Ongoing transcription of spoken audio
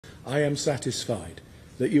I am satisfied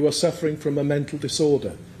that you are suffering from a mental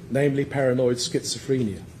disorder, namely paranoid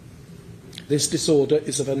schizophrenia. This disorder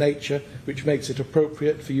is of a nature which makes it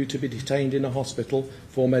appropriate for you to be detained in a hospital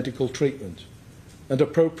for medical treatment, and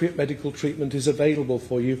appropriate medical treatment is available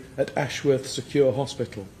for you at Ashworth Secure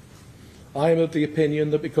Hospital. I am of the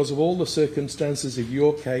opinion that because of all the circumstances of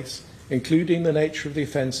your case, including the nature of the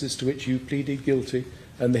offences to which you pleaded guilty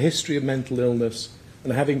and the history of mental illness,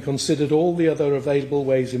 and having considered all the other available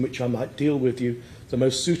ways in which I might deal with you, the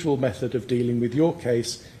most suitable method of dealing with your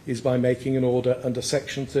case is by making an order under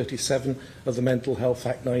Section 37 of the Mental Health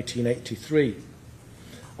Act 1983.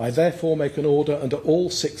 I therefore make an order under all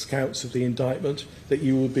 6 counts of the indictment that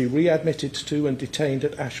you will be readmitted to and detained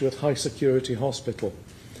at Ashworth High Security Hospital.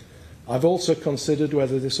 I've also considered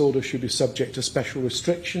whether this order should be subject to special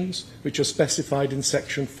restrictions, which are specified in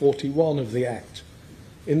Section 41 of the Act.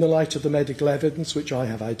 In the light of the medical evidence which I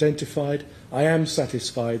have identified, I am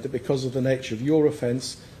satisfied that because of the nature of your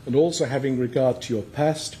offence, and also having regard to your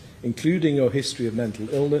past, including your history of mental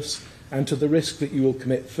illness, and to the risk that you will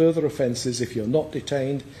commit further offences if you're not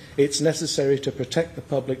detained, it's necessary to protect the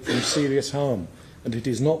public from serious harm, and it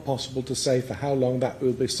is not possible to say for how long that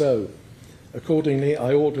will be so. Accordingly,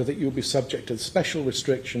 I order that you will be subject to the special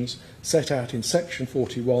restrictions set out in Section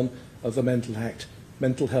 41 of the Mental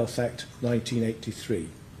Health Act 1983.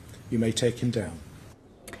 You may take him down.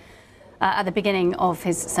 At the beginning of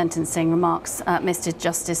his sentencing remarks, Mr.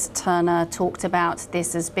 Justice Turner talked about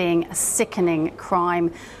this as being a sickening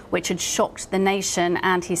crime which had shocked the nation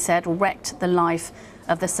and, he said, wrecked the life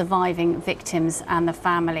of the surviving victims and the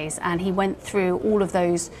families. And he went through all of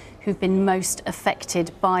those who've been most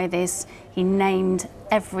affected by this. He named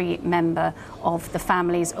every member of the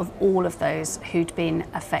families of all of those who'd been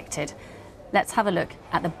affected. Let's have a look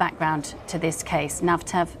at the background to this case.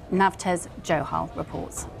 Navtez Johal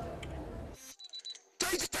reports.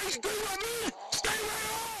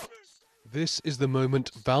 This is the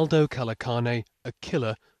moment Valdo Kalakane, a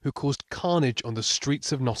killer who caused carnage on the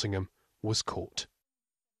streets of Nottingham, was caught.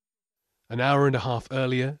 An hour and a half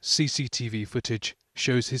earlier, CCTV footage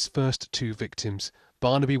shows his first 2 victims,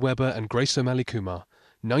 Barnaby Webber and Grace O'Malley Kumar,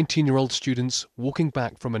 19-year-old students walking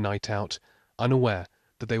back from a night out, unaware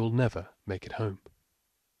that they will never make it home.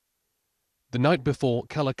 The night before,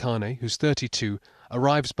 Kalakane, who's 32,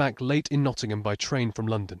 arrives back late in Nottingham by train from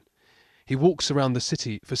London. He walks around the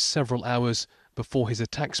city for several hours before his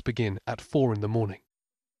attacks begin at 4 in the morning.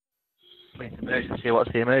 Emergency,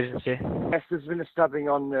 what's the emergency? Yes, there's been a stabbing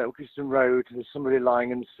on Wilkinson Road. There's somebody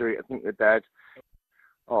lying in the street. I think they're dead.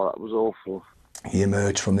 Oh, that was awful. He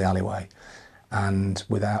emerged from the alleyway and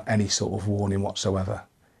without any sort of warning whatsoever,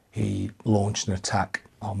 he launched an attack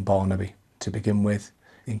on Barnaby. To begin with,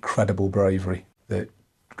 incredible bravery that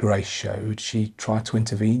Grace showed. She tried to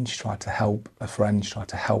intervene, she tried to help a friend, she tried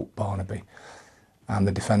to help Barnaby. And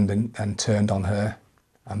the defendant then turned on her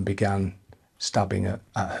and began stabbing at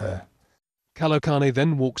her. Kalakane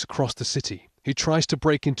then walks across the city. He tries to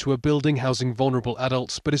break into a building housing vulnerable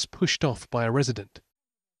adults but is pushed off by a resident.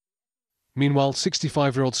 Meanwhile,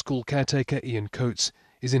 65-year-old school caretaker Ian Coates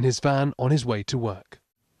is in his van on his way to work.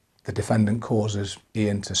 The defendant causes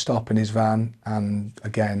Ian to stop in his van and,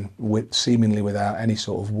 again, seemingly without any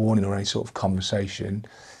sort of warning or any sort of conversation,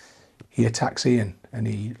 he attacks Ian and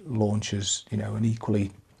he launches, an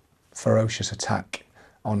equally ferocious attack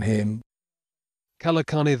on him.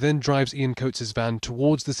 Kalakane then drives Ian Coates' van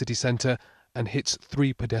towards the city centre and hits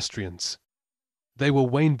 3 pedestrians. They were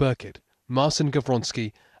Wayne Burkett, Marcin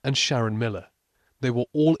Gawronski and Sharon Miller. They were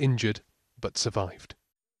all injured but survived.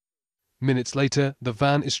 Minutes later, the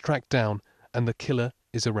van is tracked down and the killer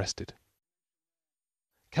is arrested.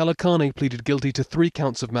 Kalakane pleaded guilty to 3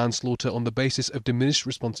 counts of manslaughter on the basis of diminished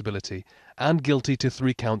responsibility and guilty to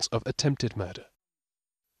 3 counts of attempted murder.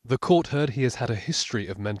 The court heard he has had a history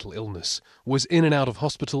of mental illness, was in and out of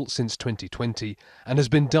hospital since 2020 and has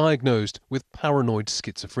been diagnosed with paranoid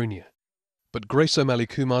schizophrenia. But Grace O'Malley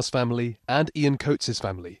Kumar's family and Ian Coates'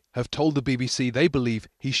 family have told the BBC they believe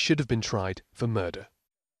he should have been tried for murder.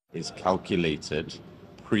 Is calculated,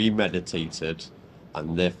 premeditated,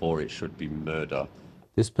 and therefore it should be murder.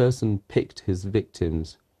 This person picked his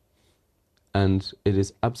victims, and it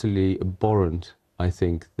is absolutely abhorrent, I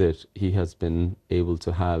think, that he has been able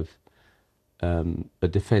to have a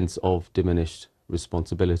defence of diminished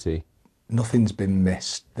responsibility. Nothing's been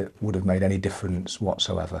missed that would have made any difference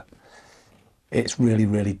whatsoever. It's really,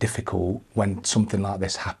 really difficult when something like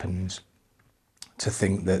this happens to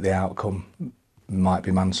think that the outcome might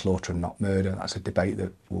be manslaughter and not murder. That's a debate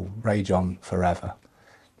that will rage on forever.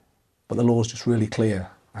 But the law's just really clear,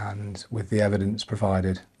 and with the evidence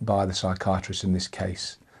provided by the psychiatrist in this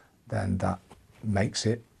case, then that makes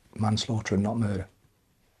it manslaughter and not murder.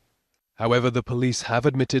 However, the police have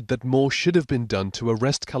admitted that more should have been done to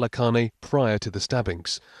arrest Kalakane prior to the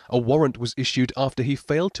stabbings. A warrant was issued after he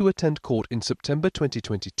failed to attend court in September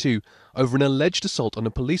 2022 over an alleged assault on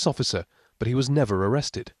a police officer, but he was never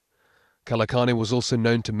arrested. Kalakane was also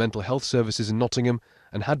known to mental health services in Nottingham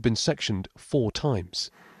and had been sectioned 4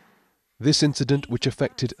 times. This incident, which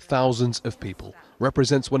affected thousands of people,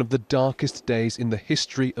 represents one of the darkest days in the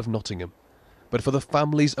history of Nottingham. But for the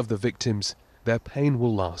families of the victims, their pain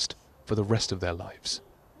will last for the rest of their lives.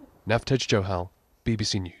 Navtej Johal,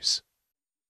 BBC News.